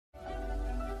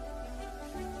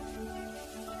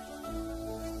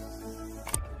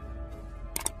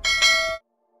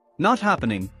Not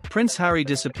happening. Prince Harry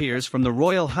disappears from the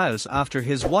royal house after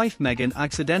his wife Meghan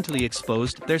accidentally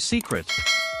exposed their secret.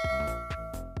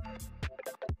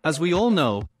 As we all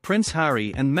know, Prince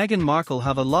Harry and Meghan Markle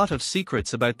have a lot of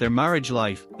secrets about their marriage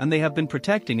life, and they have been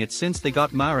protecting it since they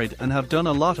got married and have done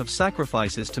a lot of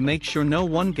sacrifices to make sure no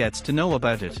one gets to know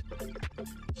about it.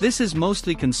 This is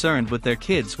mostly concerned with their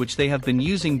kids, which they have been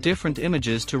using different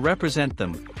images to represent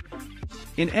them.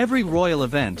 In every royal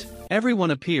event,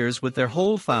 everyone appears with their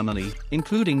whole family,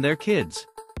 including their kids.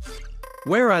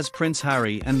 Whereas Prince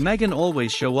Harry and Meghan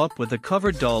always show up with a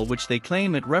covered doll which they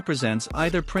claim it represents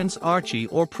either Prince Archie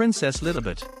or Princess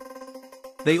Lilibet.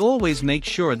 They always make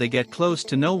sure they get close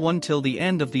to no one till the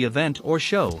end of the event or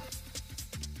show.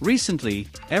 Recently,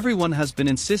 everyone has been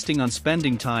insisting on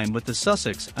spending time with the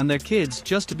Sussex and their kids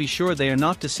just to be sure they are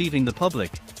not deceiving the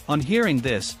public. On hearing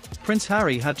this, Prince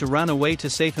Harry had to run away to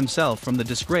save himself from the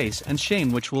disgrace and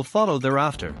shame which will follow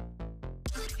thereafter.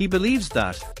 He believes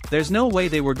that there's no way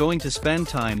they were going to spend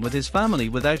time with his family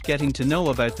without getting to know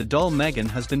about the doll Meghan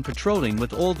has been patrolling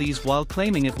with all these while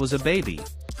claiming it was a baby.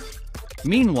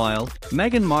 Meanwhile,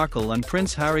 Meghan Markle and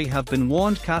Prince Harry have been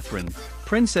warned Catherine,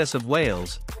 Princess of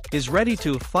Wales, is ready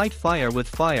to fight fire with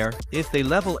fire if they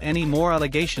level any more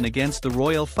allegation against the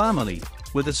royal family,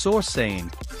 with a source saying,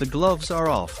 "The gloves are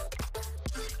off."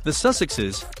 The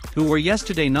Sussexes, who were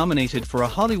yesterday nominated for a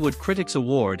Hollywood Critics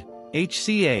Award,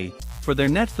 HCA, for their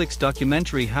Netflix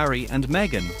documentary Harry and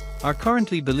Meghan, are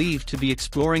currently believed to be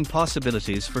exploring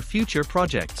possibilities for future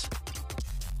projects.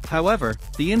 However,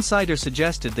 the insider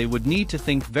suggested they would need to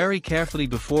think very carefully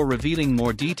before revealing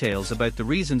more details about the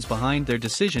reasons behind their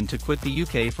decision to quit the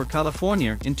UK for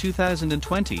California in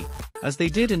 2020, as they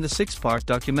did in the 6-part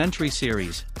documentary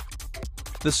series.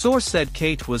 The source said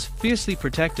Kate was fiercely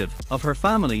protective of her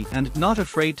family and not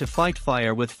afraid to fight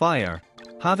fire with fire,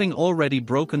 having already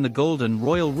broken the golden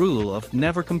royal rule of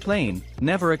never complain,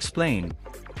 never explain.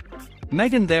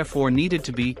 Meghan therefore needed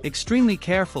to be extremely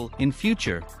careful in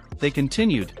future, they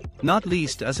continued, not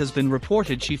least as has been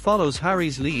reported she follows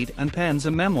Harry's lead and pens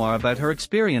a memoir about her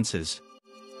experiences.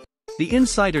 The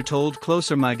insider told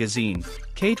Closer magazine,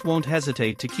 Kate won't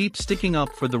hesitate to keep sticking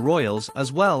up for the royals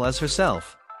as well as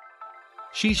herself.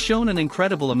 She's shown an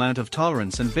incredible amount of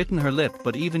tolerance and bitten her lip,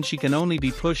 but even she can only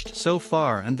be pushed so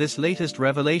far, and this latest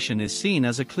revelation is seen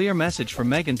as a clear message for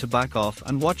Meghan to back off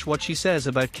and watch what she says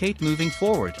about Kate moving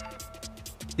forward.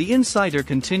 The insider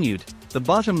continued, the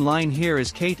bottom line here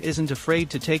is Kate isn't afraid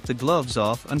to take the gloves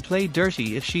off and play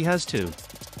dirty if she has to.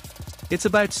 It's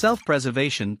about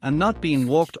self-preservation and not being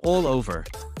walked all over.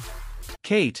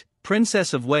 Kate,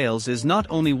 Princess of Wales, is not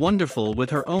only wonderful with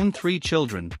her own 3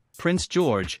 children, Prince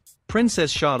George,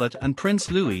 Princess Charlotte and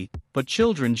Prince Louis, but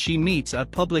children she meets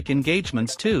at public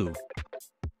engagements too.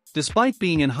 Despite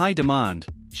being in high demand,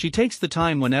 she takes the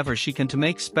time whenever she can to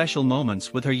make special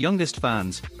moments with her youngest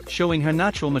fans, showing her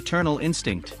natural maternal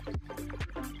instinct.